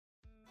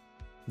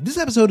This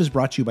episode is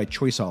brought to you by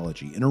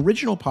Choiceology, an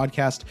original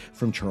podcast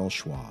from Charles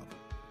Schwab.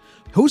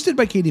 Hosted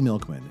by Katie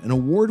Milkman, an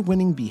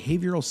award-winning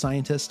behavioral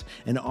scientist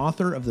and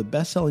author of the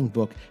best-selling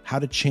book, How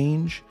to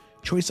Change,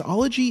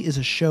 Choiceology is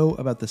a show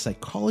about the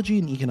psychology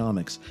and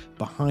economics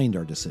behind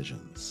our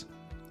decisions.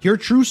 Hear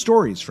true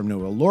stories from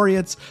Nobel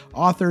laureates,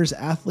 authors,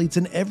 athletes,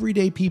 and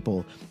everyday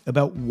people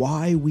about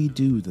why we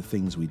do the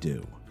things we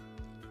do.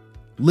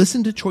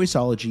 Listen to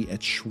Choiceology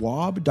at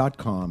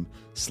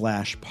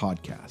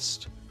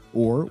schwab.com/podcast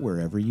or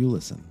wherever you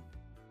listen.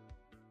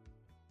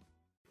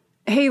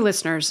 Hey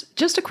listeners,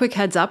 just a quick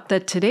heads up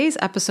that today's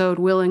episode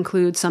will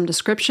include some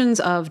descriptions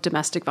of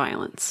domestic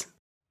violence.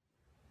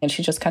 And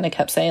she just kind of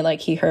kept saying,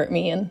 like, he hurt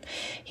me and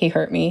he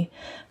hurt me.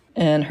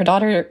 And her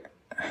daughter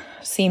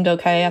seemed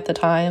okay at the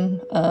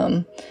time,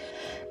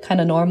 kind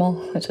of normal,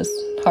 which is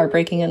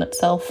heartbreaking in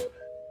itself.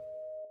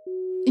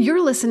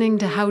 You're listening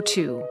to How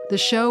To, the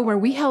show where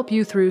we help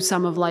you through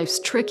some of life's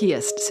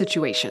trickiest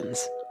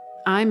situations.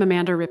 I'm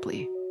Amanda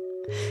Ripley.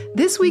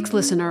 This week's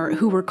listener,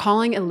 who we're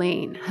calling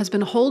Elaine, has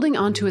been holding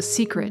onto a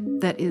secret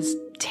that is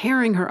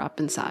tearing her up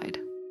inside.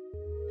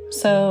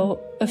 So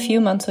a few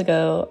months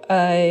ago,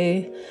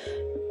 I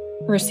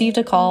received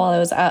a call while I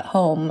was at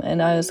home,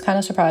 and I was kind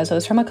of surprised. It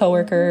was from a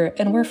coworker,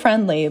 and we're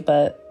friendly,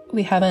 but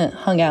we haven't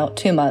hung out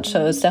too much,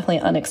 so it was definitely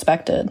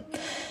unexpected.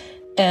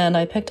 And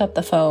I picked up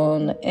the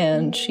phone,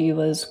 and she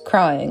was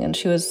crying, and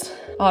she was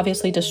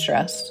obviously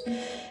distressed.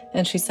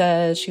 And she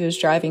said she was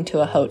driving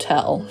to a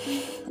hotel.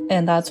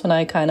 And that's when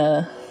I kind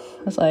of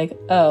was like,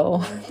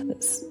 oh,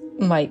 this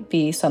might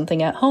be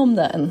something at home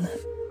then.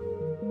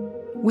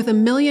 With a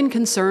million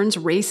concerns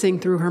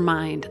racing through her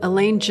mind,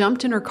 Elaine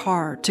jumped in her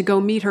car to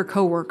go meet her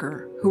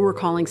coworker, who we're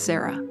calling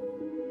Sarah.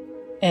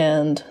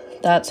 And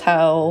that's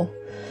how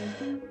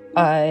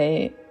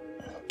I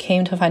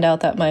came to find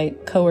out that my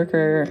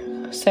coworker,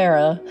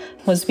 Sarah,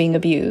 was being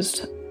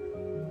abused.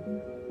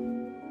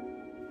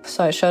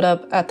 So I showed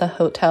up at the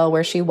hotel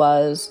where she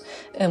was,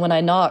 and when I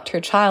knocked, her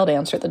child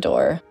answered the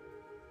door.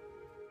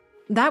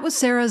 That was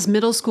Sarah's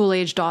middle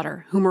school-age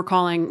daughter, whom we're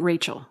calling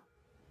Rachel.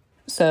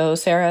 So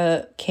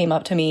Sarah came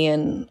up to me,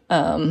 and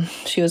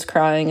she was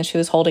crying, and she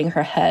was holding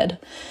her head.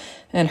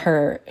 And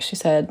she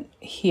said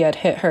he had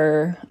hit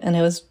her, and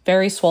it was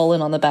very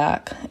swollen on the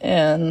back.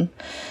 And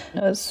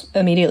I was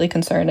immediately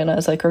concerned, and I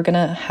was like, we're going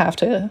to have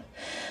to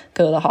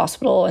go to the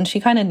hospital. And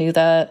she kind of knew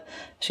that.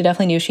 She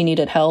definitely knew she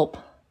needed help.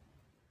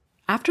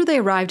 After they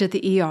arrived at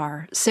the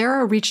ER,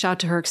 Sarah reached out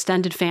to her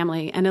extended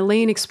family, and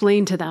Elaine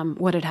explained to them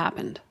what had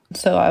happened.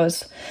 So I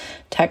was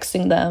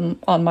texting them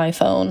on my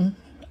phone,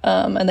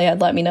 and they had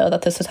let me know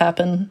that this has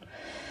happened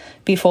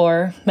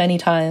before many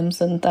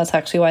times, and that's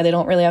actually why they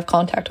don't really have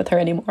contact with her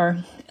anymore.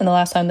 And the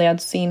last time they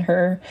had seen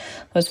her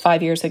was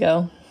 5 years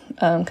ago,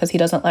 because he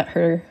doesn't let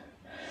her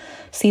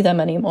see them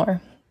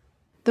anymore.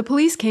 The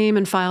police came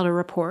and filed a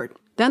report.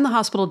 Then the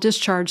hospital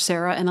discharged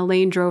Sarah, and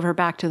Elaine drove her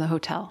back to the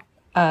hotel.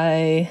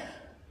 I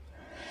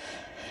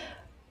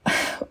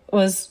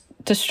was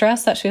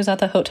distressed that she was at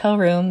the hotel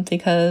room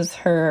because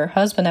her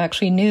husband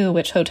actually knew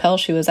which hotel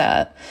she was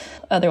at.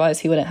 Otherwise,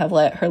 he wouldn't have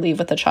let her leave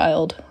with the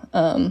child.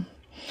 And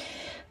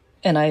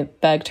I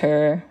begged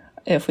her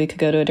if we could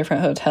go to a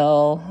different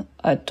hotel.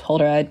 I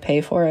told her I'd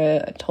pay for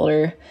it. I told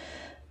her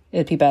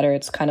it'd be better.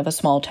 It's kind of a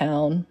small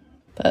town,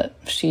 but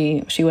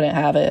she wouldn't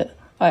have it.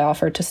 I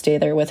offered to stay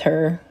there with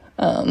her,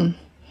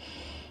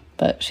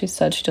 but she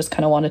said she just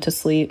kind of wanted to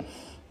sleep.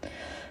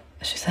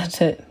 She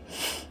said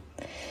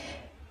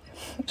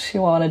she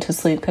wanted to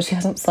sleep because she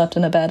hasn't slept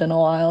in a bed in a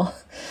while.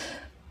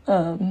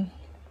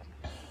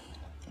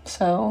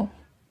 So,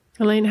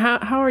 Elaine,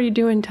 how are you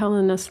doing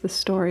telling us this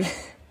story?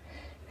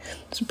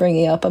 It's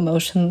bringing up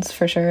emotions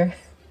for sure.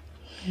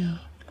 Yeah.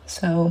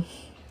 So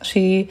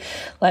she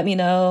let me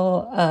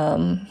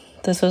know.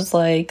 This was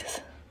like,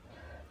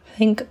 I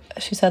think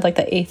she said like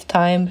the 8th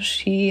time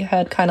she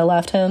had kind of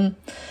left him.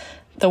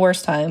 The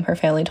worst time, her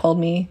family told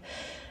me,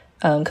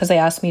 because they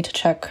asked me to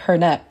check her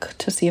neck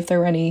to see if there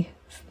were any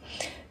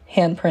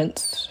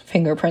handprints,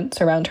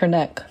 fingerprints around her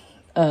neck.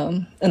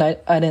 And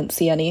I didn't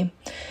see any.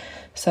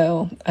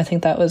 So I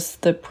think that was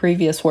the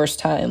previous worst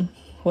time,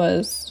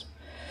 was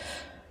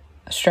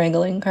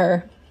strangling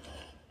her.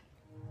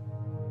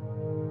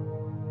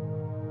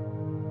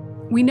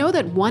 We know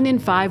that 1 in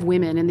 5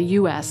 women in the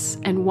U.S.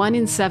 and 1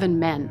 in 7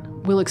 men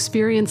will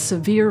experience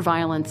severe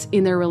violence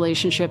in their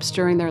relationships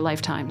during their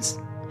lifetimes.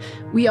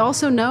 We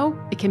also know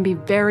it can be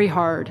very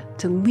hard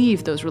to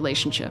leave those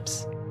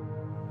relationships.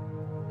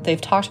 They've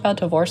talked about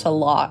divorce a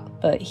lot,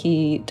 but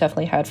he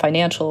definitely had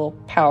financial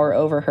power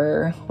over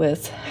her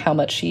with how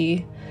much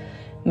she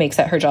makes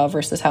at her job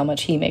versus how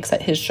much he makes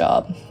at his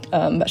job.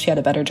 But she had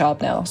a better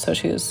job now, so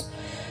she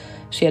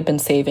had been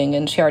saving,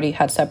 and she already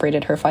had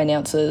separated her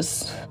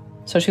finances.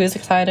 So she was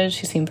excited.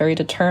 She seemed very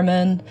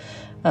determined.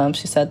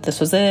 She said this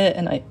was it,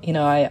 and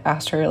I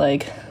asked her,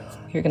 like,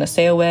 you're going to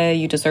stay away,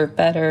 you deserve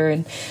better,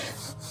 and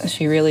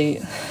she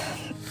really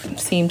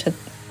seemed to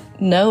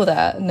know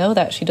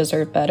that she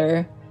deserved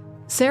better.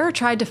 Sarah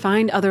tried to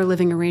find other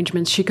living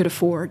arrangements she could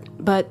afford,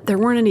 but there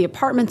weren't any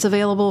apartments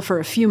available for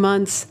a few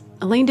months.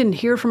 Elaine didn't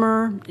hear from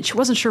her. She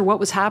wasn't sure what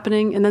was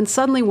happening. And then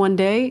suddenly one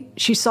day,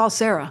 she saw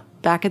Sarah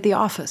back at the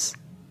office.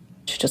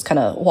 She just kind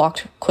of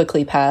walked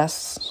quickly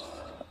past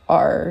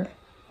our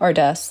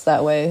desks.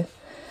 That way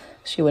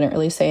she wouldn't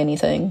really say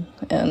anything.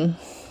 And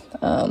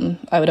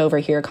I would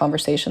overhear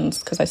conversations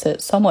because I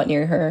sit somewhat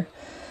near her.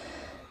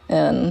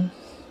 And,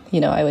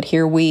 I would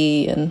hear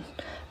we and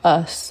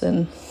us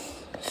and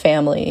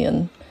family.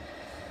 And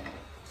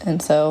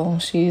so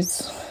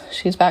she's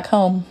back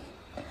home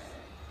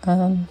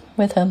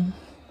with him.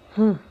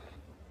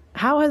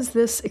 How has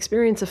this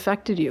experience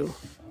affected you?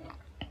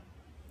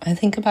 I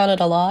think about it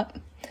a lot.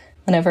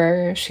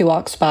 Whenever she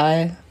walks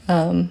by,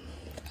 I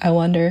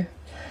wonder.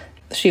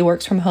 She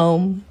works from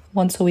home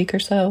once a week or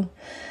so,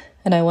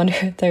 and I wonder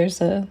if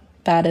there's a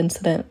bad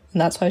incident,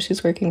 and that's why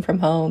she's working from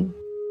home.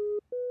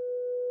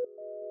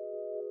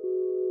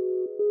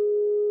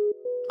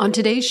 On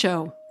today's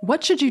show,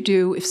 what should you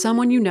do if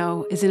someone you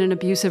know is in an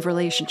abusive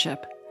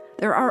relationship?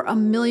 There are a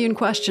million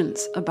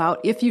questions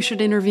about if you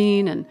should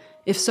intervene, and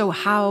if so,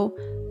 how,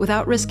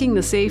 without risking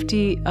the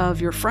safety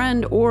of your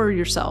friend or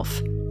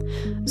yourself.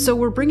 So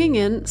we're bringing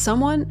in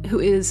someone who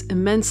is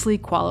immensely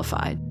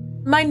qualified.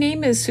 My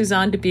name is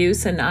Suzanne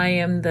Debus, and I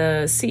am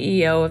the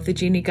CEO of the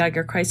Jeannie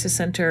Geiger Crisis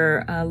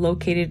Center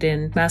located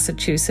in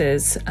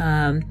Massachusetts.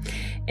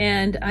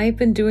 And I've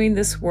been doing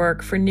this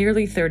work for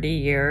nearly 30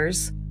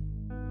 years.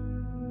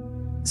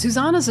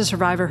 Suzanne is a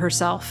survivor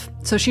herself,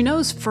 so she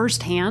knows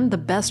firsthand the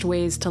best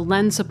ways to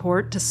lend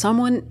support to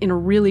someone in a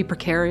really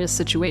precarious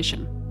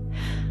situation.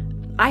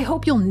 I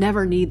hope you'll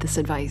never need this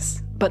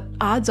advice, but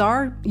odds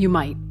are you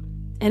might.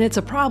 And it's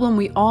a problem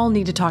we all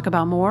need to talk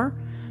about more,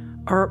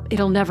 or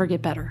it'll never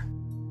get better.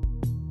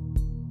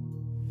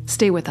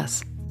 Stay with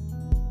us.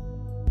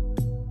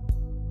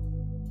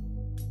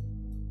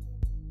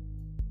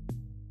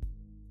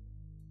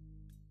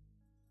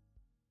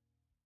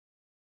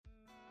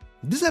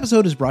 This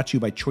episode is brought to you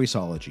by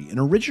Choiceology, an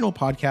original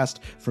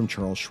podcast from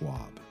Charles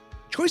Schwab.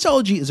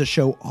 Choiceology is a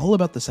show all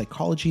about the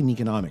psychology and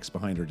economics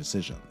behind our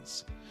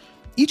decisions.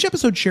 Each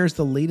episode shares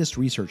the latest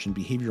research in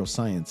behavioral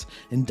science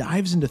and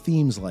dives into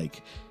themes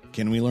like,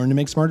 can we learn to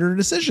make smarter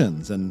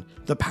decisions, and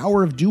the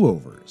power of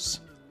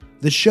do-overs.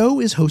 The show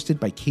is hosted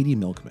by Katie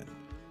Milkman.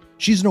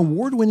 She's an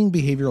award-winning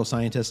behavioral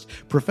scientist,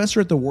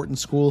 professor at the Wharton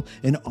School,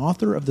 and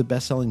author of the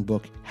best-selling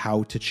book,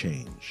 How to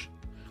Change.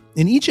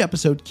 In each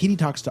episode, Katie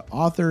talks to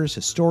authors,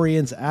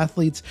 historians,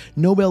 athletes,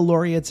 Nobel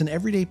laureates, and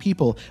everyday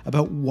people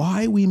about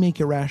why we make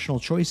irrational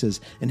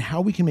choices and how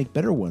we can make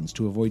better ones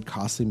to avoid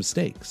costly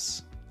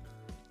mistakes.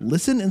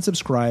 Listen and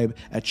subscribe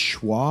at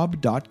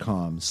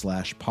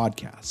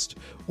schwab.com/podcast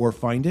or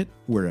find it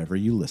wherever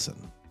you listen.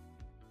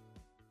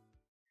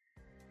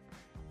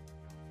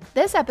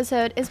 This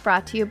episode is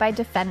brought to you by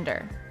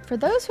Defender. For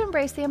those who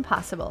embrace the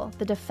impossible,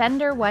 the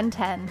Defender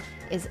 110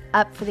 is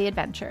up for the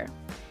adventure.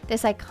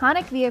 This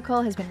iconic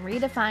vehicle has been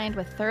redefined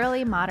with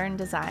thoroughly modern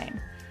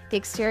design. The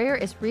exterior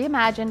is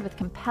reimagined with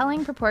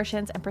compelling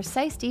proportions and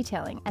precise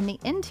detailing, and the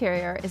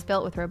interior is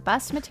built with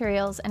robust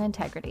materials and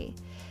integrity.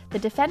 The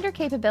Defender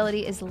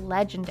capability is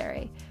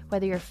legendary,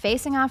 whether you're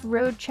facing off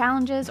road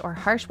challenges or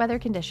harsh weather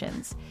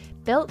conditions.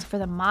 Built for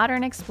the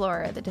modern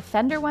explorer, the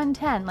Defender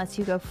 110 lets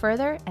you go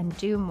further and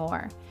do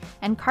more.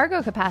 And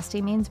cargo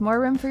capacity means more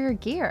room for your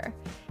gear.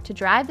 To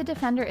drive the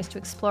Defender is to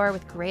explore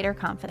with greater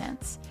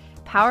confidence.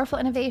 Powerful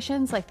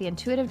innovations like the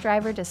intuitive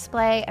driver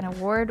display and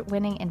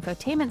award-winning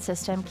infotainment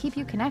system keep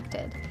you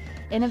connected.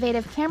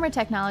 Innovative camera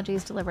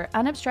technologies deliver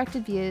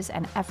unobstructed views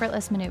and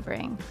effortless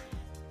maneuvering.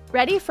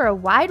 Ready for a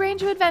wide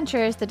range of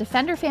adventures, the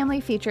Defender family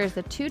features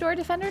the two-door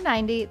Defender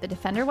 90, the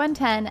Defender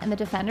 110, and the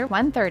Defender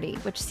 130,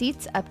 which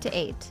seats up to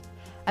 8.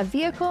 A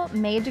vehicle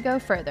made to go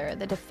further,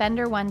 the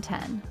Defender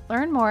 110.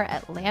 Learn more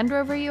at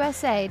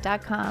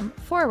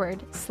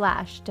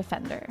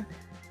LandRoverUSA.com/Defender.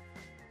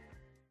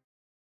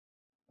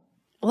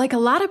 Like a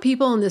lot of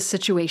people in this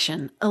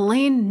situation,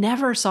 Elaine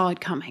never saw it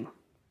coming.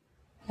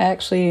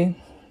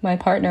 Actually, my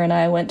partner and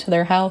I went to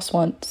their house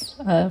once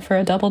for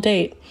a double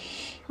date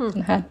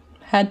and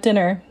had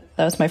dinner.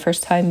 That was my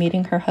first time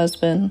meeting her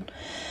husband.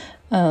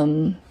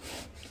 And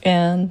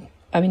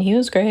I mean, he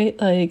was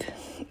great. Like,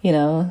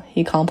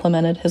 he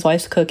complimented his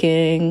wife's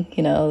cooking,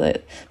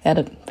 that they had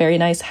a very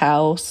nice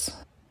house.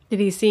 Did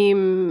he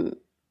seem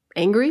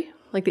angry?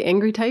 Like the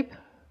angry type?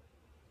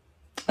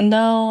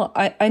 No,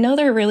 I know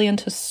they're really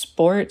into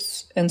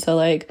sports. And so,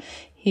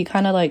 he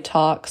kind of,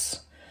 talks,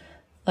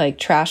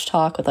 trash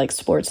talk with,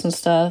 sports and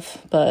stuff.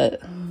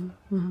 But,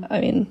 I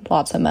mean,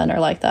 lots of men are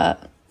like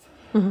that.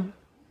 Mm-hmm.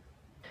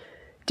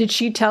 Did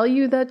she tell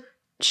you that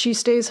she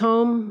stays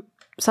home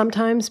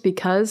sometimes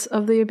because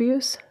of the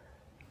abuse?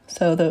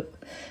 So the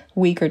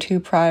week or two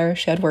prior,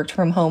 she had worked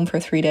from home for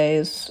 3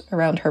 days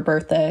around her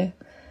birthday.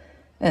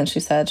 And she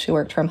said she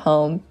worked from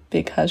home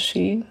because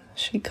she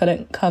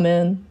couldn't come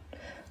in.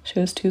 She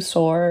was too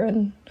sore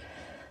and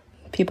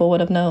people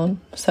would have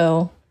known.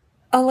 So,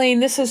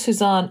 Elaine, this is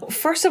Suzanne.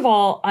 First of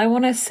all, I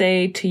want to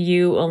say to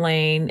you,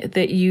 Elaine,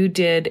 that you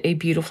did a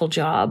beautiful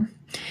job.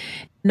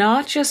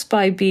 Not just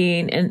by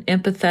being an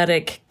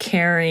empathetic,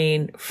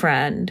 caring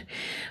friend,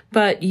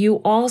 But you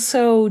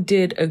also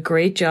did a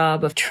great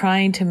job of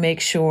trying to make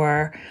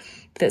sure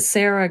that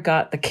Sarah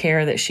got the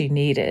care that she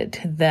needed,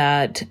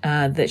 that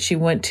she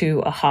went to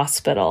a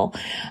hospital,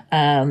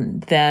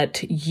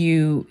 that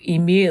you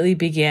immediately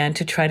began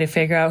to try to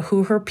figure out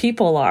who her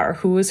people are,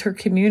 who is her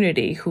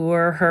community, who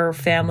are her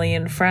family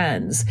and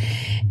friends.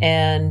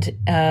 And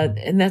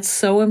that's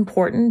so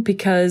important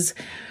because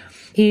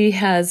he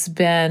has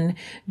been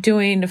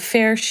doing a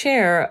fair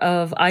share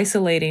of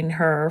isolating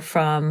her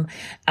from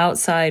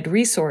outside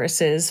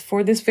resources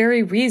for this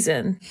very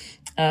reason.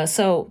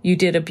 So you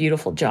did a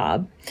beautiful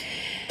job.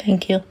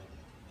 Thank you.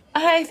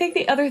 I think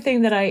the other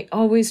thing that I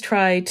always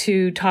try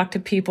to talk to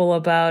people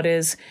about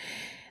is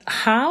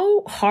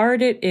how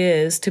hard it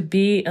is to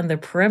be on the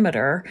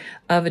perimeter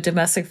of a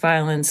domestic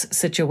violence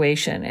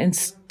situation and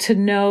to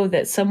know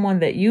that someone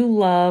that you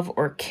love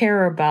or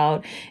care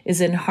about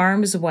is in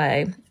harm's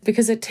way,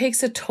 because it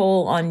takes a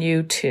toll on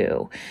you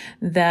too.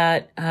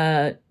 That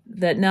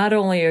not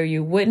only are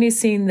you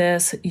witnessing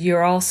this,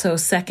 you're also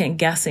second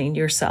guessing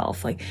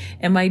yourself. Like,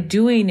 am I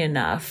doing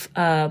enough?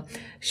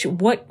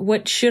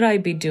 What should I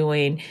be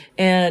doing?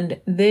 And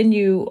then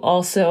you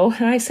also,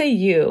 and I say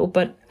you,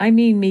 but I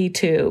mean me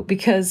too,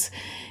 because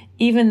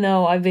even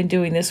though I've been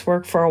doing this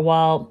work for a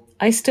while,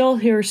 I still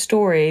hear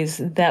stories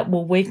that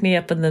will wake me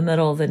up in the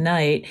middle of the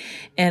night.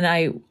 And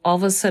I all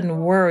of a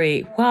sudden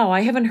worry, wow,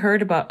 I haven't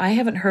heard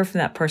from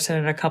that person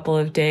in a couple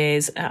of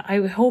days. I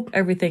hope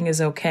everything is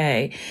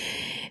okay.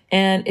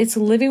 And it's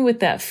living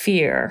with that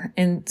fear.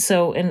 And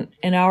so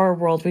in our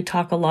world, we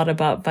talk a lot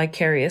about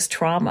vicarious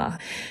trauma,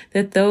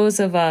 that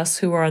those of us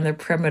who are on the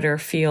perimeter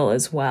feel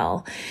as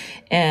well.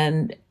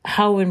 And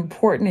how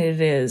important it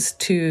is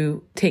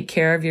to take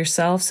care of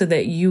yourself so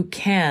that you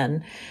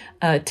can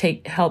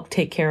help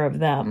take care of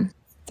them.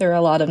 There are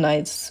a lot of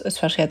nights,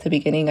 especially at the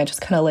beginning, I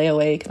just kind of lay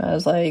awake and I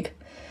was like,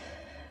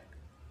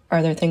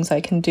 are there things I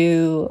can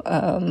do?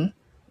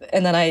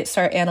 And then I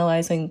start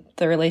analyzing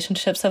the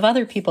relationships of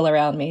other people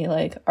around me.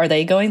 Like, are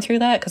they going through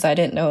that? Because I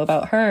didn't know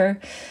about her.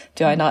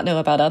 Do I not know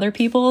about other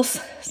people's?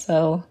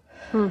 So,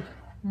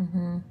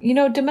 Mm-hmm. You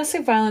know,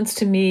 domestic violence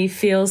to me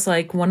feels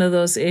like one of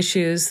those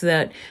issues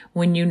that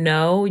when you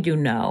know,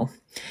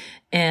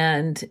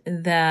 and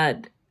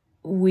that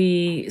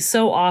we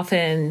so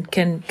often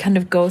can kind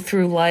of go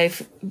through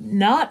life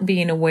not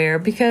being aware,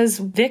 because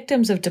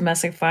victims of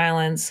domestic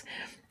violence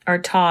are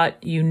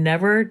taught you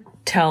never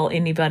tell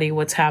anybody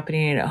what's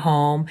happening at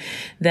home,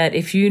 that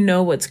if you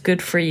know what's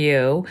good for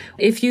you,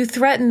 if you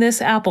threaten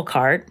this apple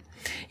cart,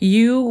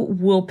 you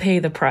will pay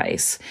the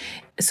price.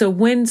 So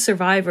when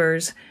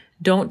survivors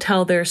don't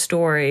tell their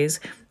stories,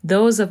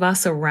 those of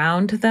us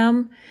around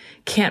them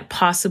can't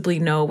possibly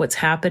know what's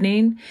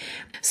happening.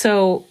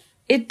 So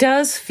it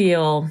does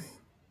feel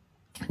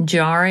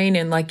jarring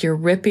and like you're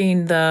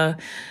ripping the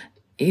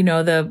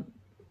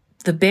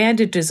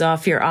bandages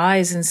off your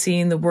eyes and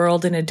seeing the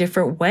world in a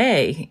different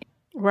way.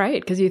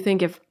 Right, because you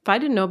think, if I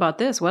didn't know about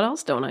this, what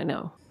else don't I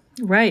know?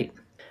 Right.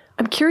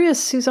 I'm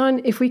curious,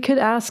 Suzanne, if we could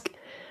ask,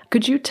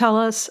 could you tell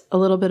us a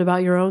little bit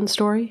about your own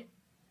story?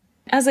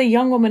 As a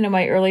young woman in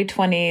my early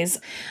 20s,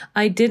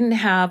 I didn't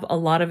have a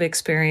lot of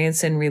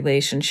experience in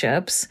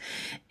relationships,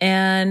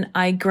 and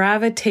I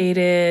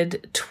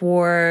gravitated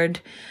toward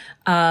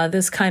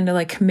this kind of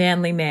like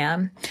manly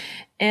man.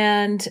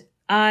 And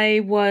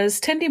I was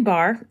tending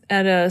bar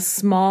at a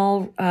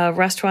small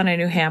restaurant in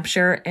New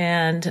Hampshire,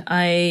 and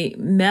I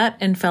met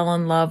and fell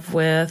in love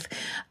with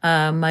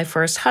my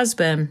first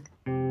husband.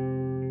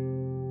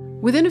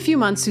 Within a few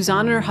months,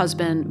 Suzanne and her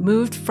husband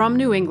moved from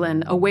New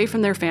England away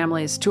from their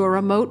families to a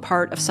remote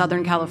part of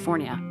Southern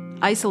California,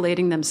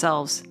 isolating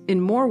themselves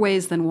in more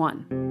ways than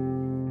one.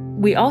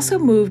 We also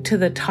moved to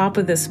the top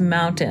of this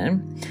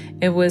mountain.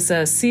 It was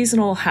a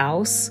seasonal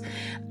house.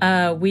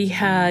 We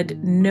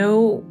had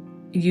no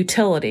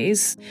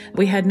utilities.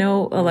 We had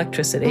no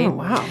electricity. Oh,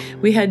 wow.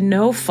 We had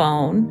no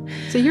phone.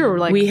 So you were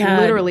like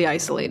literally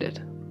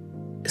isolated.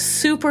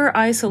 Super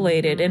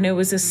isolated, and it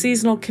was a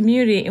seasonal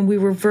community, and we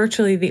were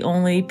virtually the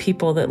only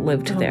people that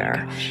lived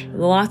there.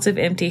 Lots of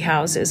empty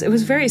houses. It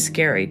was very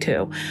scary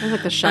too. It was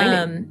like The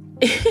Shining.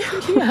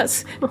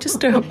 Yes,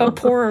 just a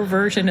poorer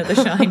version of The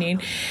Shining.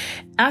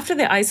 After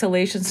the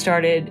isolation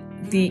started,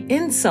 the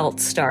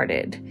insults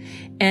started,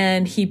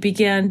 and he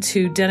began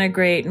to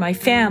denigrate my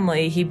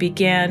family. He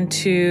began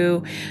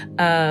to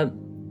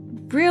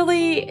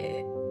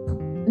really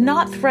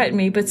not threaten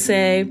me, but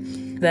say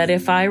that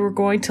if I were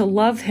going to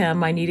love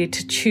him, I needed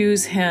to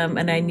choose him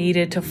and I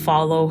needed to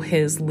follow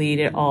his lead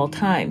at all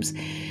times,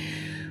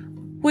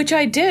 which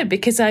I did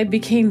because I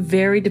became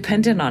very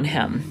dependent on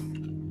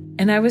him.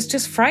 And I was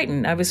just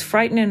frightened. I was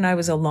frightened and I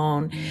was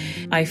alone.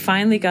 I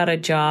finally got a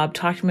job,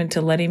 talked him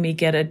into letting me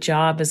get a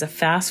job as a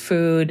fast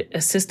food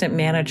assistant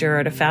manager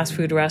at a fast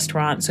food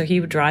restaurant. So he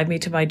would drive me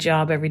to my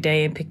job every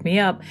day and pick me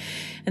up.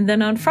 And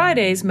then on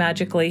Fridays,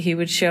 magically, he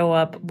would show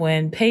up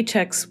when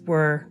paychecks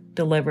were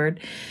delivered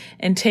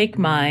and take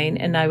mine,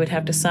 and I would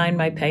have to sign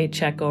my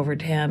paycheck over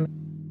to him.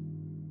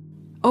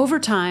 Over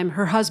time,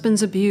 her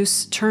husband's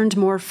abuse turned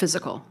more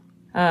physical.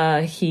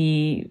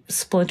 He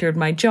splintered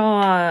my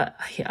jaw.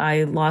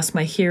 I lost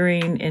my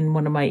hearing in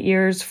one of my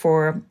ears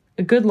for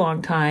a good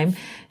long time.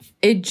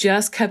 It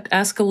just kept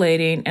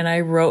escalating, and I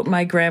wrote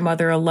my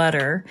grandmother a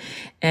letter,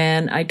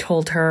 and I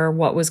told her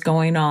what was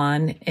going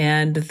on.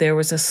 And there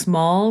was a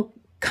small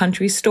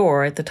country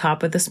store at the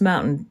top of this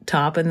mountain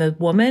top, and the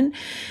woman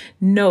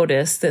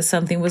noticed that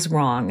something was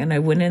wrong. And I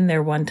went in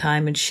there one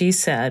time, and she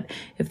said,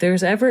 "If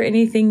there's ever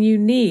anything you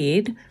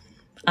need,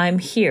 I'm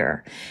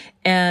here."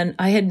 And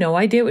I had no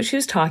idea what she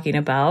was talking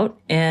about,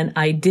 and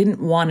I didn't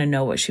want to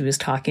know what she was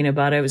talking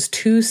about. I was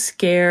too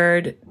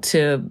scared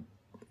to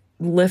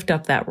lift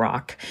up that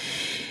rock.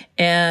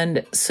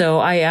 And so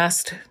I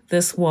asked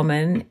this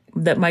woman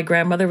that my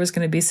grandmother was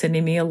going to be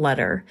sending me a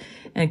letter,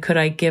 and could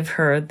I give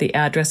her the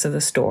address of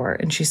the store?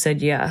 And she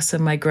said yes.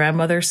 And my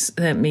grandmother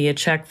sent me a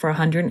check for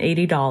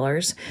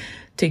 $180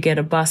 to get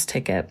a bus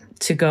ticket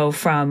to go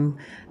from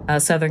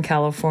Southern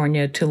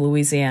California to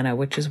Louisiana,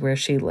 which is where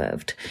she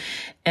lived.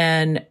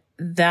 And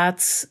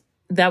that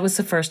was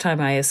the first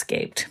time I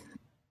escaped.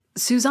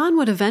 Suzanne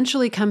would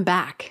eventually come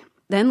back,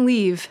 then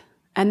leave,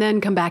 and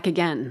then come back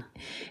again.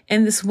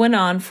 And this went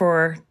on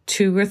for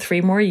 2 or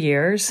 3 more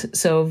years.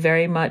 So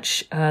very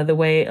much the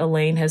way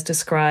Elaine has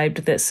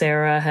described that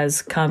Sarah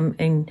has come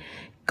and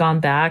gone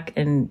back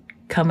and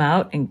come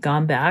out and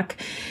gone back.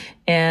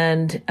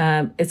 And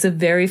it's a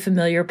very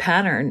familiar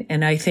pattern.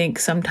 And I think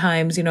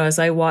sometimes, as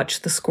I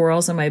watch the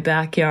squirrels in my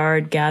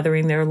backyard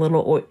gathering their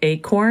little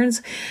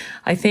acorns,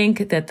 I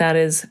think that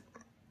is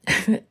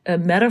a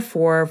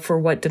metaphor for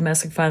what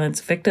domestic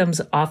violence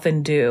victims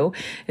often do,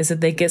 is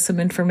that they get some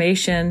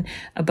information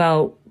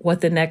about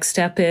what the next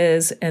step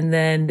is, and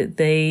then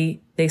they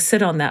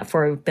sit on that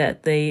for a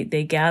bit.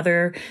 They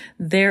gather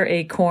their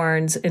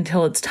acorns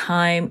until it's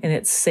time and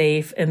it's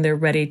safe and they're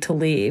ready to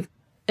leave.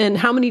 And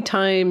how many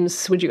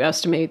times would you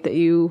estimate that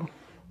you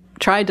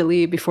tried to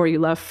leave before you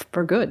left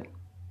for good?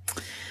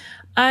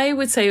 I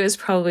would say it was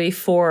probably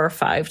 4 or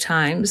 5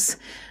 times.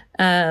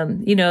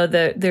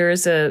 There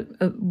is a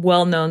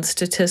well-known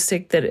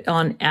statistic that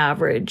on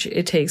average,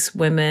 it takes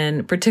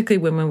women, particularly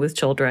women with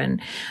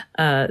children,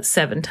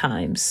 7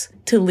 times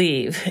to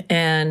leave.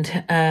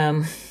 And,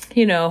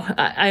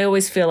 I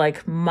always feel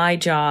like my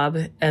job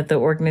at the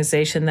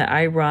organization that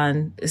I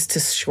run is to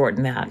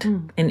shorten that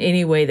in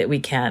any way that we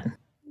can.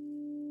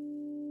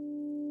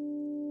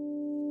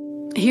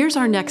 Here's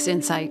our next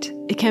insight.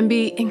 It can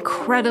be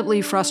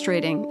incredibly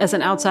frustrating as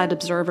an outside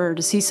observer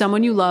to see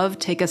someone you love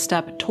take a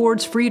step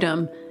towards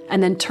freedom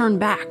and then turn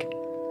back.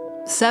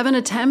 7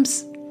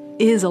 attempts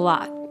is a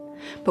lot,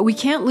 but we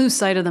can't lose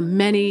sight of the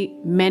many,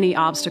 many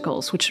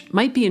obstacles which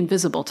might be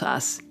invisible to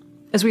us.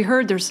 As we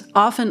heard, there's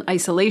often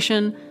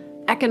isolation,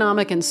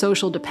 economic and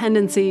social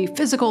dependency,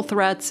 physical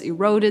threats,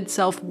 eroded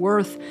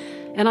self-worth,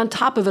 and on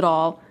top of it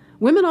all,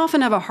 women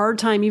often have a hard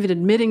time even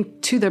admitting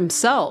to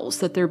themselves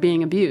that they're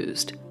being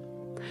abused.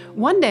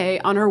 One day,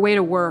 on her way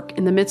to work,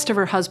 in the midst of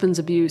her husband's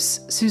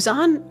abuse,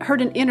 Suzanne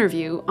heard an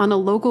interview on a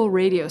local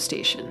radio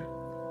station.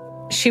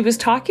 She was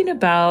talking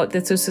about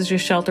that this is a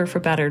shelter for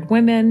battered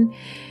women,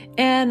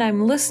 and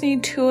I'm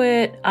listening to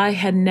it. I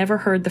had never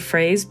heard the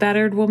phrase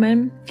battered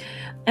woman,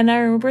 and I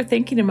remember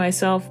thinking to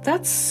myself,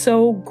 that's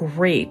so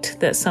great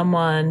that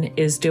someone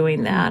is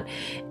doing that,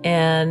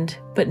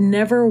 but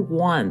never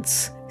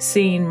once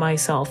seeing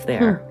myself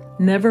there,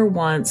 never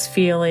once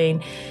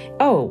feeling,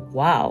 oh,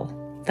 wow,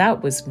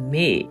 that was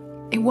me.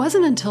 It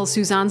wasn't until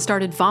Suzanne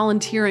started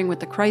volunteering with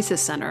the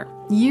crisis center,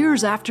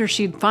 years after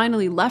she'd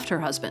finally left her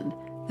husband,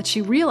 that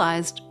she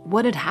realized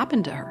what had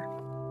happened to her.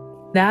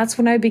 That's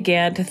when I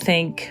began to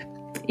think,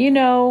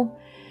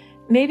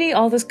 maybe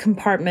all this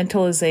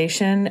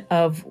compartmentalization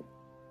of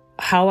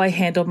how I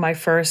handled my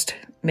first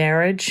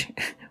marriage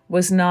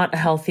was not a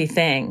healthy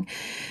thing,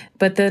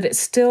 but that it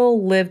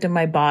still lived in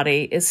my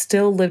body, it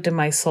still lived in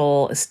my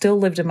soul, it still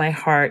lived in my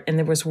heart, and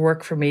there was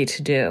work for me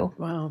to do.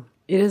 Wow.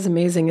 It is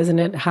amazing, isn't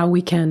it, how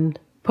we can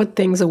put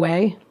things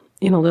away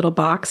in a little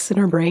box in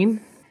our brain?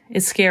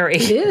 It's scary.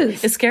 It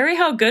is. It's scary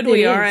how good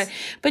we are.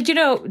 But,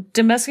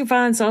 domestic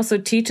violence also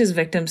teaches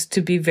victims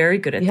to be very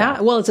good at that.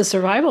 Yeah, well, it's a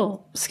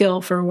survival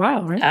skill for a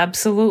while, right?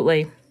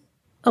 Absolutely.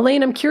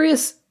 Elaine, I'm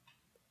curious,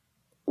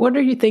 what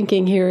are you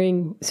thinking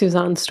hearing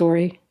Suzanne's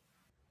story?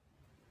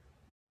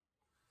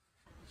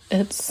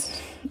 It's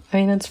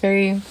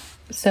very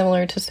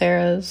similar to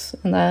Sarah's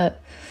in that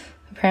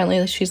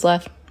apparently she's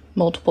left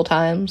multiple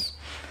times.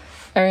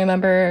 I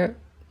remember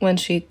when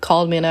she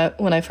called me and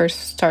when I first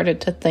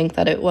started to think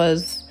that it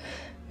was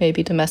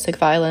maybe domestic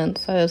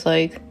violence, I was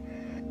like,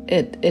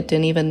 it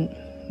didn't even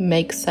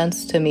make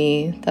sense to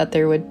me that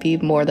there would be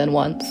more than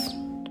once.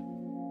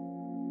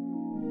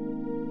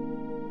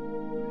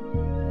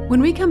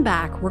 When we come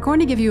back, we're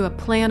going to give you a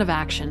plan of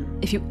action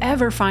if you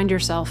ever find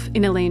yourself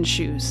in Elaine's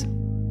shoes.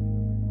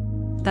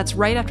 That's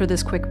right after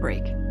this quick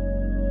break.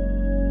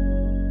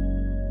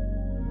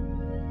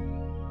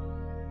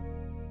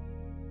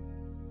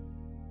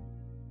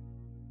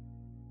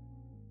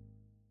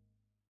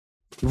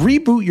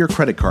 Reboot your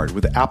credit card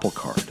with Apple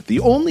Card,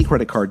 the only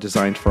credit card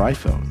designed for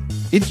iPhone.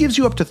 It gives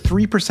you up to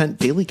 3%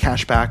 daily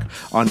cash back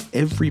on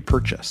every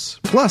purchase.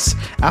 Plus,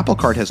 Apple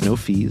Card has no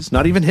fees,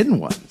 not even hidden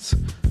ones.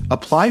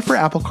 Apply for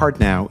Apple Card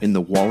now in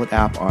the Wallet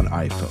app on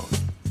iPhone.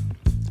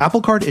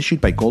 Apple Card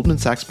issued by Goldman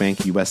Sachs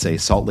Bank USA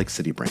Salt Lake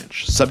City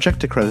branch, subject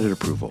to credit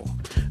approval.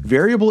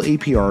 Variable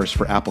APRs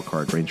for Apple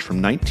Card range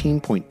from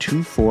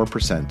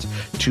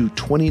 19.24% to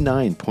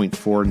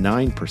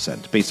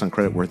 29.49% based on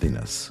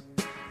creditworthiness.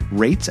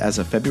 Rates as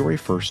of February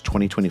 1st,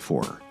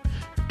 2024.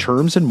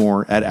 Terms and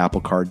more at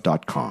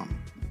applecard.com.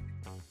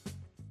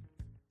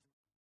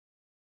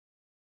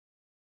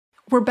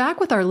 We're back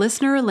with our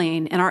listener,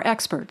 Elaine, and our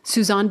expert,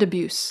 Suzanne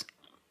Debus.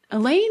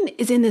 Elaine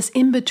is in this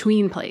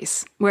in-between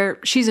place where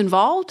she's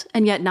involved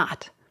and yet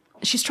not.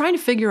 She's trying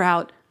to figure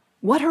out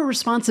what her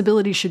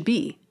responsibility should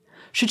be.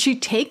 Should she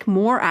take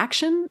more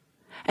action?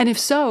 And if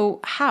so,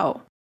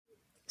 how?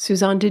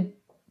 Suzanne,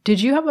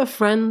 did you have a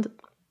friend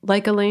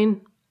like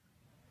Elaine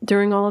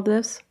during all of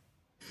this?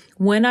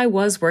 When I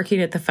was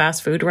working at the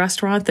fast food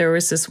restaurant, there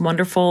was this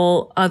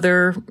wonderful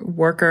other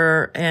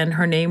worker, and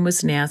her name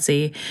was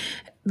Nancy.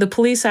 The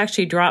police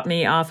actually dropped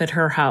me off at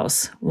her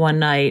house one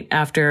night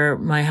after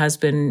my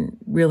husband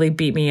really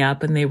beat me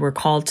up, and they were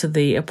called to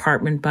the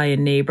apartment by a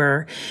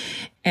neighbor.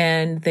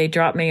 And they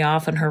dropped me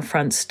off on her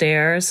front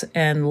stairs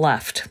and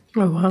left.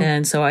 Oh, wow.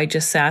 And so I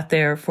just sat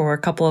there for a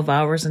couple of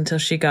hours until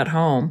she got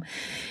home.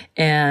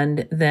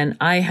 And then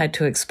I had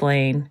to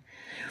explain.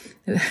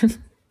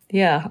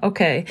 Yeah,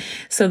 okay.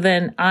 So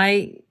then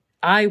I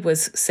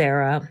was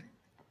Sarah,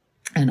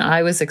 and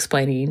I was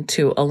explaining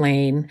to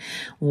Elaine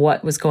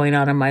what was going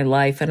on in my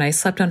life. And I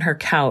slept on her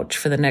couch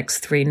for the next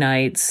 3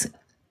 nights.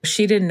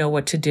 She didn't know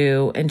what to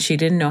do, and she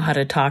didn't know how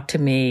to talk to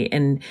me.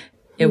 And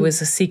it was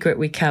a secret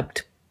we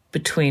kept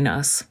between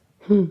us.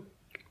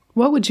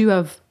 What would you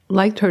have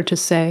liked her to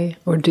say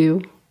or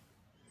do?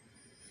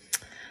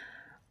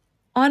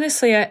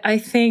 Honestly, I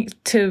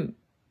think to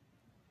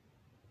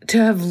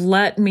have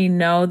let me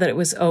know that it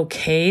was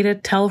okay to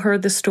tell her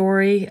the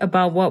story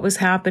about what was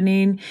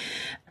happening.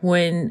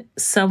 When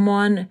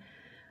someone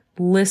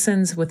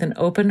listens with an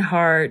open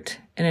heart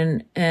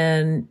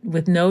and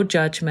with no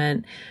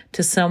judgment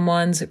to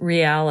someone's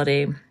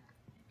reality,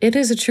 it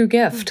is a true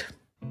gift.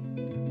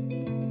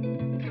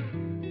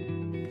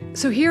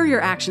 So here are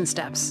your action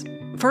steps.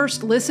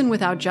 First, listen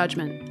without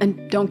judgment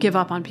and don't give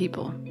up on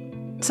people.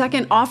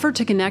 Second, offer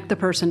to connect the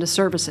person to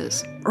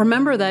services.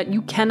 Remember that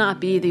you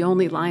cannot be the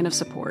only line of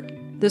support.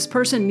 This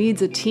person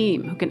needs a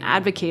team who can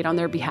advocate on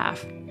their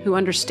behalf, who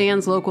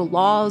understands local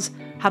laws,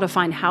 how to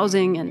find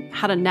housing, and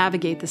how to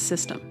navigate the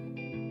system.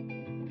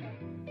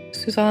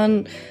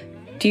 Suzanne,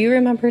 do you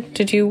remember,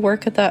 did you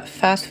work at that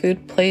fast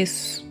food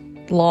place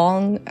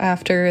long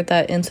after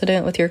that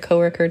incident with your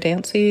coworker,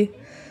 Dancy?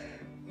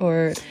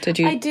 Or did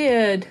you? I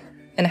did.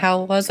 And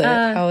how was it?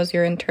 How was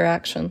your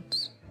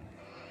interactions?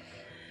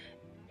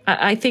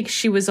 I think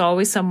she was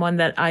always someone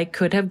that I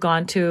could have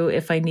gone to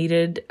if I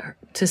needed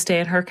to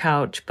stay on her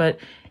couch, but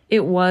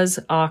it was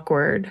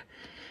awkward.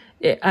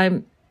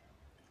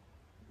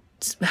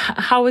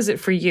 How is it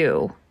for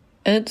you?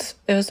 It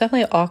was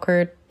definitely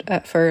awkward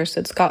at first.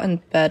 It's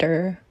gotten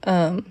better.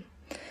 Am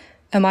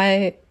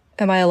I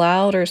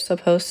allowed or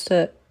supposed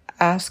to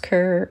ask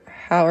her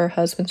how her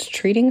husband's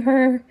treating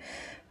her?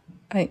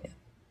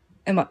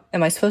 Am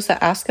I supposed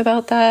to ask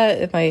about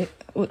that?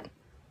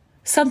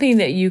 Something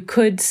that you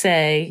could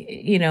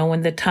say,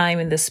 when the time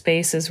and the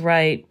space is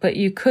right, but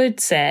you could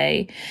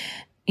say,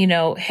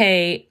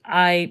 hey,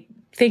 I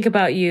think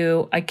about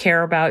you, I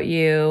care about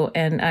you,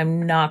 and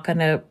I'm not going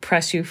to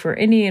press you for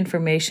any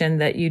information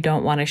that you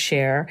don't want to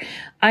share.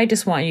 I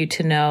just want you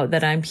to know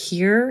that I'm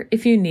here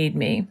if you need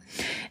me.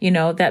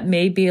 That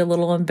may be a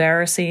little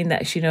embarrassing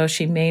that,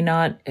 she may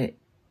not,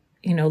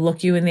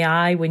 look you in the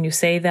eye when you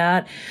say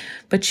that,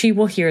 but she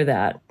will hear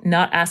that.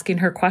 Not asking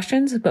her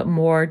questions, but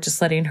more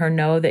just letting her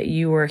know that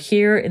you are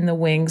here in the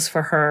wings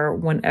for her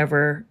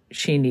whenever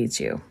she needs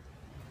you.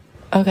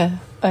 Okay,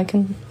 I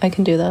can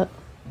do that.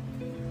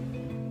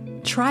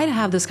 Try to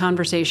have this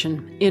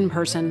conversation in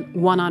person,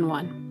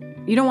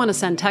 one-on-one. You don't want to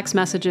send text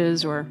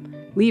messages or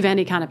leave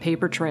any kind of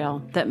paper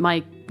trail that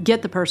might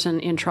get the person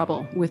in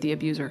trouble with the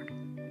abuser.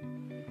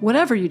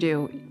 Whatever you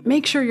do,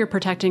 make sure you're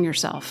protecting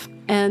yourself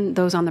and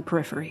those on the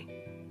periphery.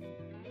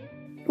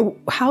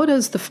 How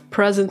does the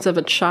presence of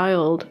a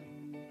child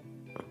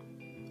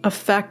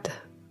affect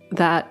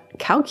that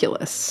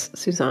calculus,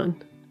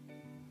 Suzanne?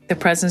 The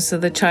presence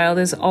of the child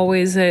is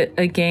always a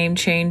game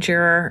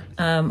changer.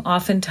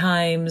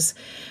 Oftentimes,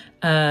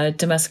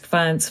 domestic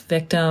violence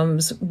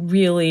victims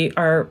really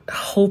are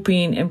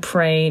hoping and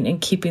praying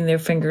and keeping their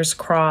fingers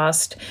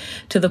crossed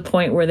to the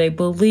point where they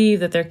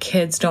believe that their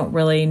kids don't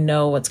really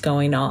know what's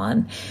going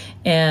on.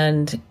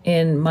 And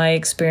in my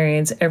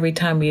experience, every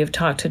time we have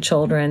talked to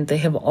children, they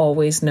have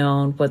always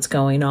known what's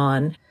going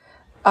on.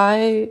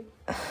 I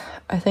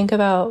think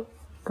about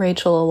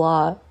Rachel a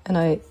lot, and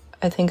I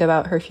think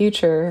about her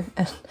future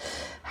and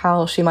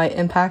how she might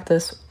unpack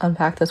this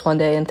one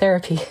day in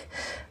therapy.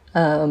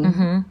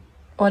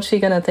 What's she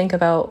going to think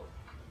about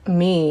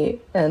me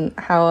and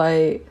how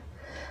I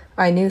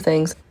knew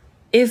things?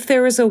 If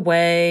there is a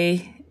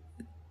way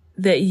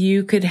that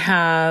you could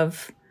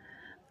have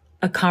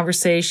a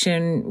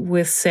conversation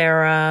with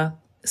Sarah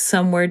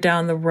somewhere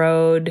down the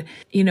road?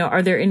 You know,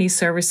 are there any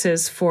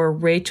services for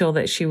Rachel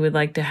that she would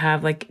like to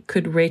have? Like,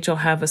 could Rachel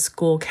have a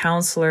school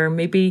counselor?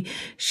 Maybe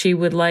she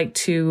would like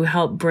to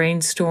help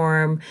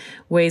brainstorm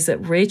ways that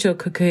Rachel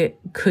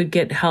could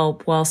get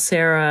help while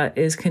Sarah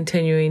is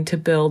continuing to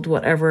build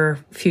whatever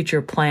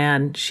future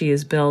plan she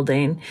is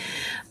building.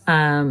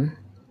 I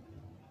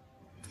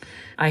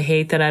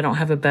hate that I don't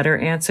have a better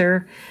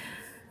answer.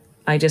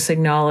 I just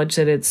acknowledge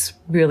that it's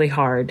really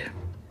hard.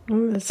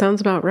 That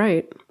sounds about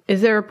right. Is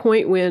there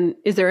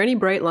any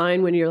bright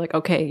line when you're like,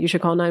 okay, you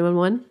should call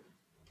 911?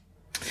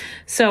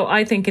 So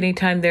I think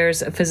anytime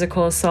there's a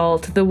physical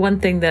assault, the one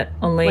thing that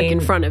Elaine... Like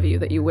in front of you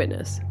that you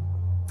witness.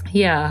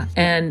 Yeah.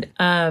 And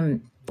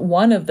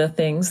one of the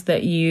things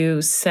that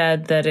you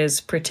said that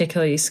is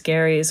particularly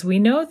scary is we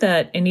know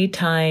that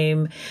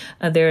anytime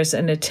there's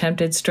an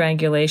attempted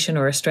strangulation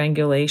or a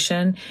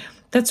strangulation,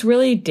 that's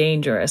really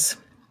dangerous.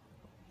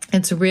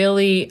 It's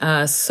really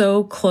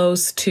so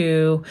close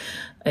to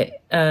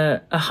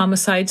a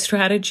homicide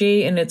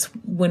strategy. And it's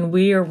when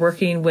we are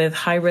working with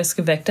high-risk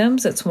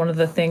victims, it's one of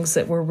the things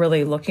that we're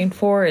really looking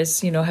for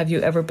is, you know, have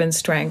you ever been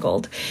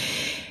strangled?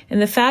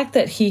 And the fact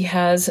that he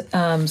has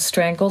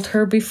strangled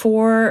her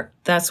before,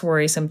 that's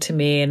worrisome to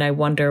me. And I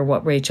wonder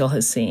what Rachel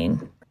has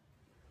seen.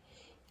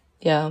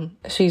 Yeah,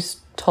 she's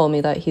told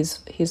me that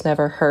he's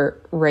never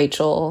hurt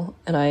Rachel.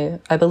 And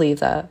I believe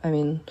that. I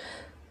mean,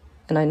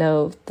 and I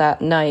know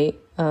that night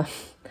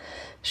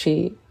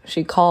she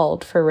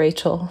called for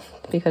Rachel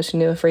because she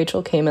knew if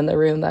Rachel came in the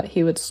room that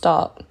he would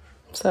stop.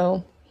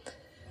 So,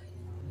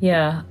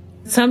 yeah.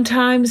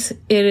 Sometimes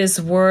it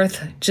is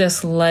worth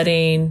just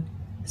letting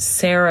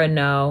Sarah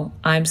know,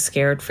 I'm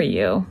scared for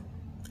you.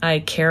 I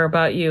care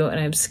about you and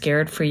I'm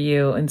scared for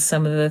you. And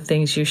some of the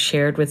things you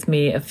shared with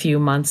me a few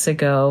months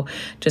ago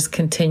just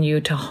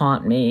continue to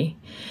haunt me.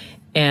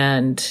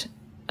 And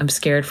I'm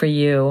scared for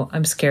you.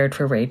 I'm scared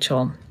for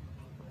Rachel.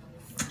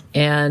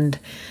 And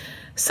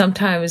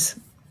sometimes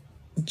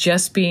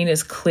just being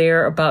as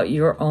clear about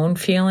your own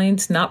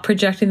feelings, not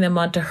projecting them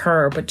onto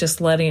her, but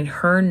just letting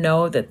her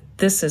know that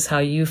this is how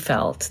you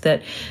felt,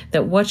 that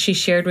what she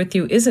shared with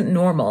you isn't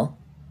normal,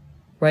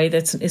 right?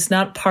 It's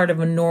not part of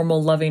a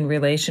normal, loving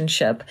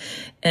relationship.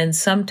 And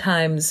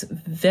sometimes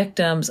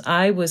victims,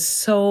 I was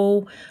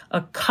so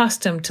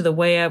accustomed to the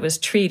way I was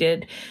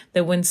treated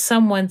that when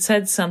someone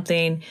said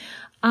something,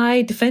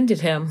 I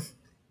defended him.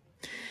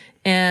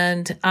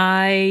 And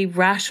I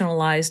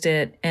rationalized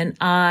it and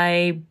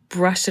I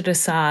brushed it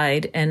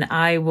aside, and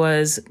I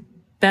was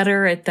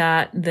better at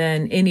that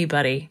than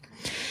anybody.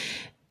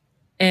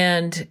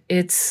 And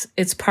it's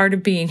part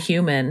of being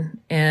human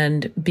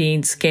and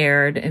being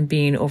scared and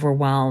being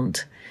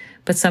overwhelmed.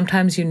 But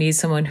sometimes you need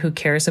someone who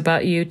cares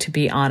about you to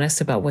be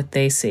honest about what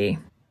they see.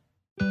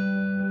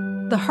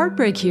 The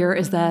heartbreak here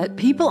is that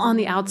people on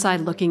the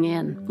outside looking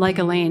in, like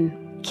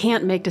Elaine,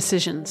 can't make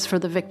decisions for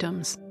the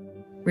victims.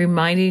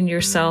 Reminding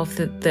yourself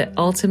that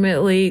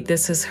ultimately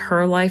this is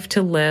her life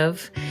to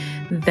live,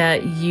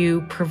 that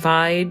you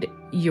provide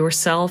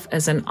yourself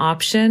as an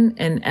option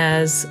and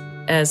as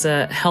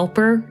a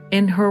helper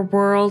in her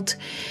world,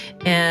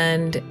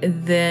 and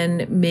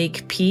then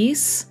make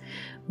peace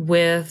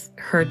with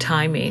her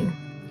timing.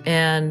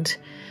 And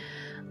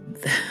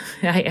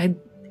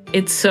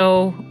it's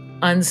so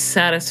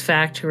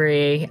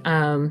unsatisfactory,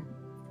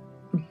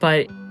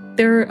 but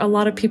there are a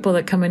lot of people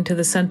that come into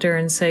the center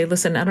and say,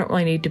 listen, I don't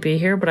really need to be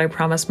here, but I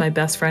promised my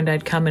best friend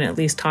I'd come and at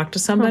least talk to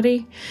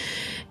somebody.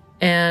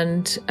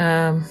 And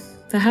that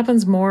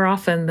happens more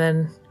often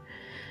than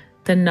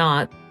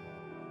not.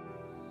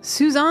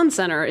 Suzanne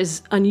Center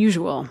is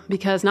unusual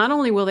because not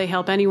only will they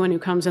help anyone who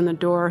comes in the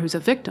door who's a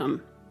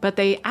victim, but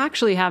they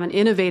actually have an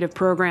innovative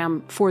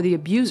program for the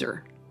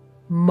abuser.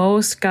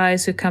 Most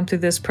guys who come through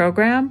this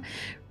program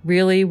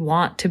really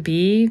want to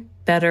be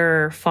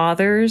better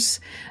fathers,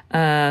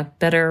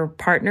 better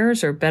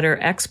partners, or better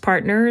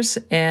ex-partners.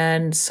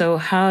 And so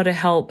how to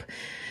help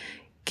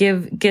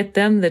get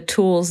them the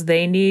tools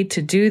they need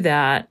to do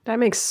that. That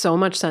makes so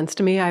much sense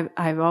to me.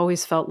 I've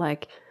always felt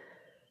like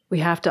we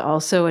have to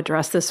also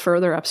address this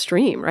further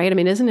upstream, right? I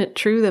mean, isn't it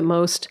true that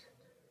most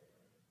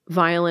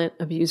violent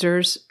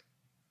abusers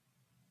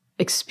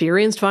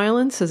experienced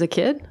violence as a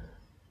kid?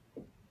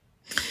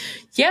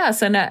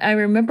 Yes, and I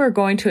remember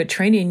going to a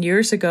training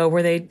years ago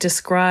where they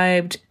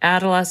described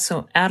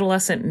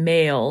adolescent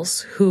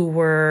males who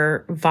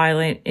were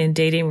violent in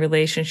dating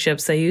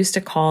relationships. They used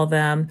to call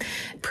them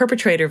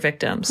perpetrator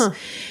victims. Huh.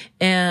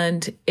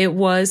 And it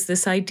was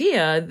this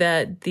idea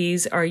that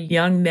these are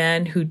young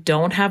men who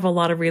don't have a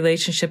lot of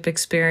relationship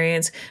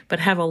experience,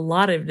 but have a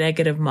lot of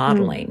negative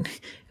modeling,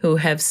 who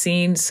have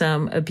seen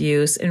some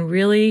abuse and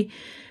really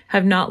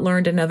have not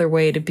learned another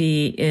way to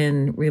be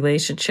in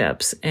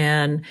relationships.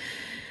 And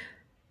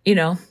you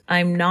know,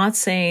 I'm not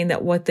saying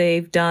that what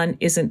they've done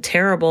isn't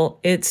terrible.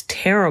 It's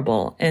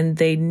terrible. And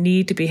they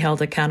need to be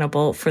held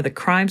accountable for the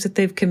crimes that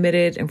they've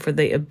committed and for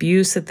the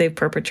abuse that they've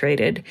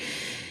perpetrated.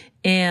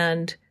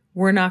 And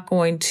we're not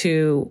going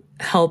to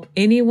help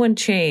anyone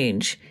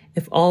change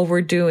if all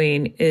we're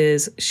doing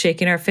is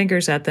shaking our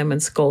fingers at them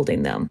and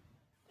scolding them.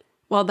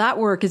 While that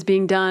work is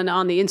being done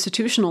on the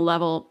institutional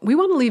level, we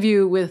want to leave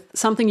you with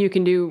something you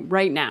can do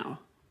right now.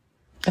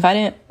 If I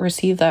didn't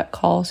receive that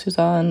call,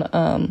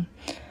 Suzanne,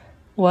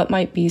 what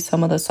might be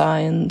some of the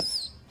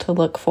signs to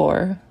look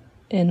for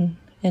in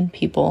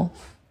people?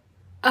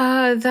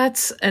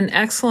 That's an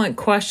excellent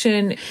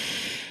question.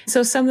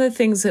 So some of the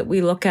things that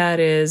we look at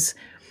is,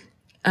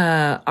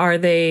 are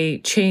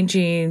they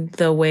changing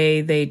the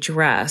way they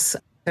dress?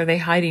 Are they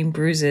hiding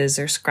bruises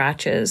or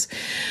scratches?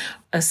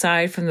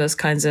 Aside from those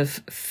kinds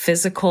of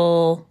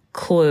physical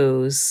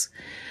clues,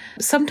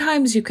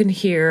 sometimes you can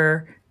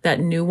hear that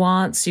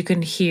nuance. You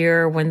can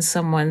hear when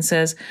someone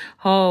says,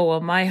 oh,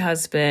 well, my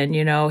husband,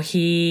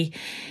 he's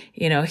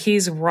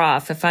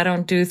rough. If I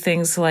don't do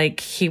things like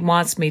he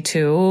wants me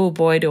to, oh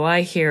boy, do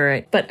I hear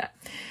it. But,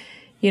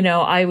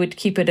 I would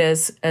keep it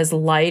as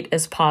light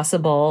as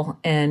possible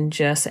and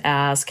just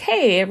ask,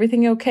 hey,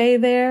 everything okay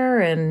there?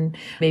 And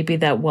maybe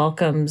that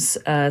welcomes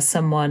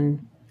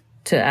someone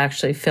to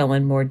actually fill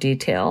in more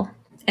detail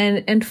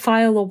and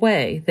file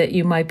away that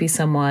you might be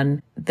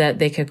someone that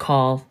they could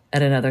call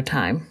at another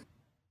time.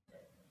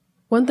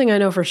 One thing I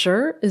know for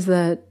sure is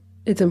that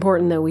it's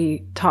important that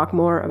we talk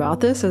more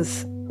about this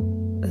as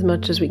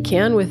much as we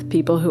can with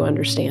people who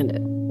understand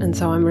it. And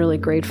so I'm really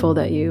grateful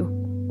that you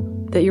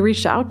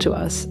reached out to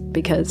us,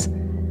 because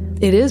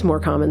it is more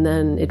common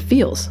than it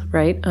feels,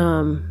 right?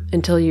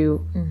 Until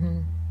you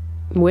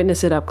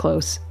witness it up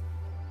close.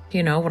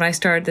 When I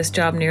started this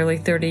job nearly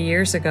 30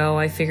 years ago,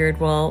 I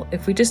figured, well,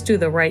 if we just do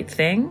the right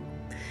thing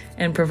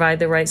and provide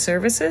the right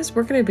services,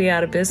 we're going to be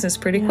out of business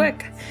pretty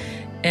quick.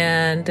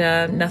 And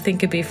nothing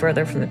could be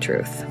further from the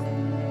truth.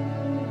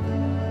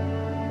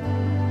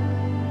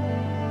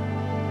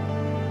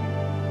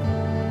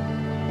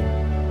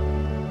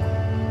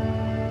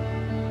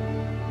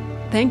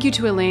 Thank you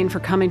to Elaine for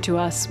coming to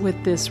us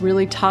with this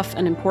really tough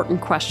and important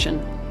question.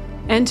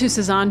 And to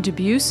Suzanne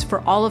Dubuce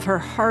for all of her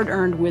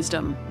hard-earned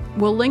wisdom.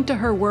 We'll link to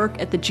her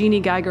work at the Jeannie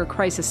Geiger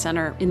Crisis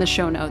Center in the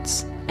show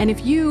notes. And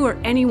if you or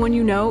anyone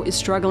you know is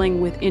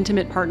struggling with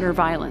intimate partner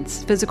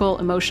violence, physical,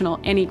 emotional,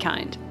 any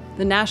kind,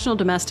 the National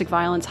Domestic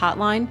Violence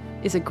Hotline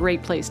is a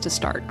great place to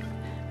start.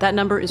 That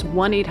number is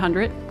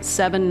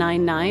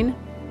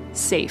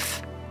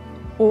 1-800-799-SAFE.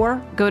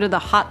 Or go to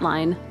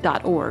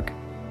thehotline.org.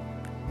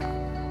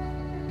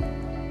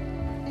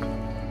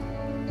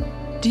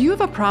 Do you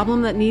have a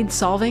problem that needs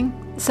solving?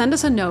 Send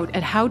us a note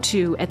at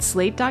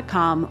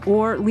howto@slate.com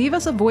or leave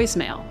us a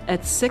voicemail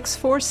at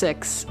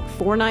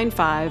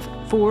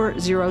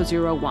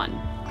 646-495-4001.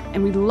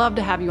 And we'd love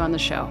to have you on the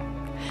show.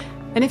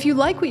 And if you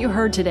like what you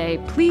heard today,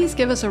 please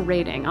give us a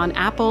rating on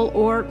Apple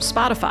or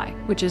Spotify,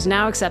 which is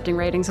now accepting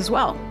ratings as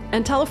well.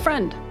 And tell a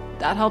friend.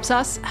 That helps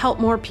us help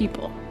more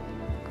people.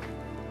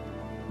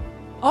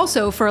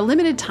 Also, for a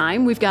limited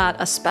time, we've got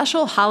a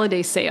special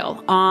holiday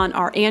sale on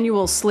our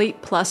annual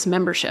Slate Plus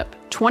membership.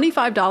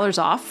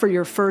 $25 off for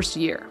your first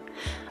year.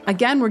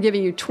 Again, we're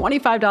giving you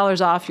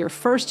 $25 off your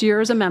first year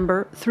as a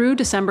member through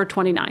December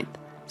 29th.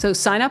 So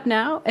sign up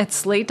now at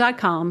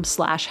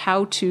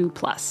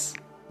slate.com/howtoplus.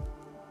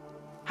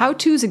 How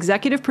To's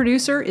executive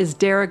producer is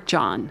Derek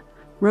John.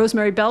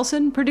 Rosemary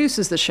Belson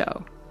produces the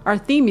show. Our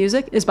theme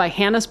music is by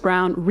Hannes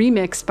Brown,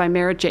 remixed by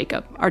Merritt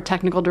Jacob, our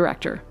technical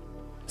director.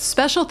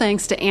 Special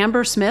thanks to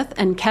Amber Smith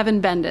and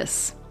Kevin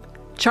Bendis.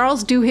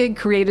 Charles Duhigg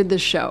created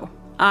this show.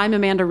 I'm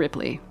Amanda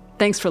Ripley.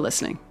 Thanks for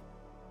listening.